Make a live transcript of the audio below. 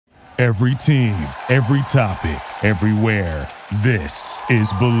Every team, every topic, everywhere. This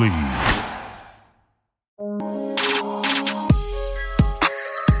is Believe.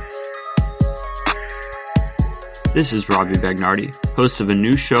 This is Robbie Bagnardi, host of a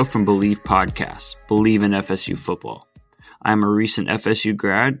new show from Believe podcast, Believe in FSU Football. I am a recent FSU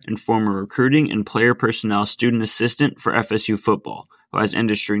grad and former recruiting and player personnel student assistant for FSU Football, who has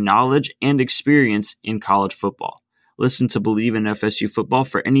industry knowledge and experience in college football. Listen to Believe in FSU Football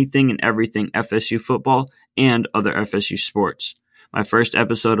for anything and everything FSU football and other FSU sports. My first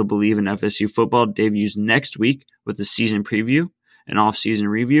episode of Believe in FSU Football debuts next week with a season preview, an off-season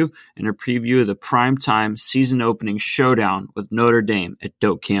review, and a preview of the primetime season opening showdown with Notre Dame at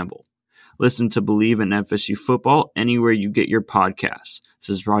Doak Campbell. Listen to Believe in FSU Football anywhere you get your podcasts. This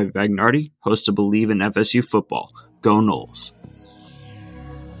is Robbie Bagnardi, host of Believe in FSU Football. Go Noles.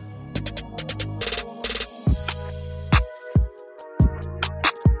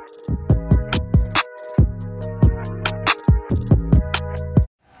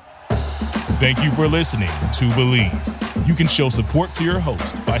 Thank you for listening to Believe. You can show support to your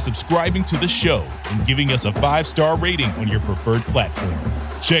host by subscribing to the show and giving us a 5-star rating on your preferred platform.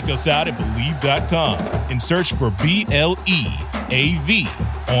 Check us out at Believe.com and search for BLEAV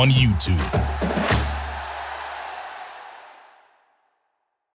on YouTube.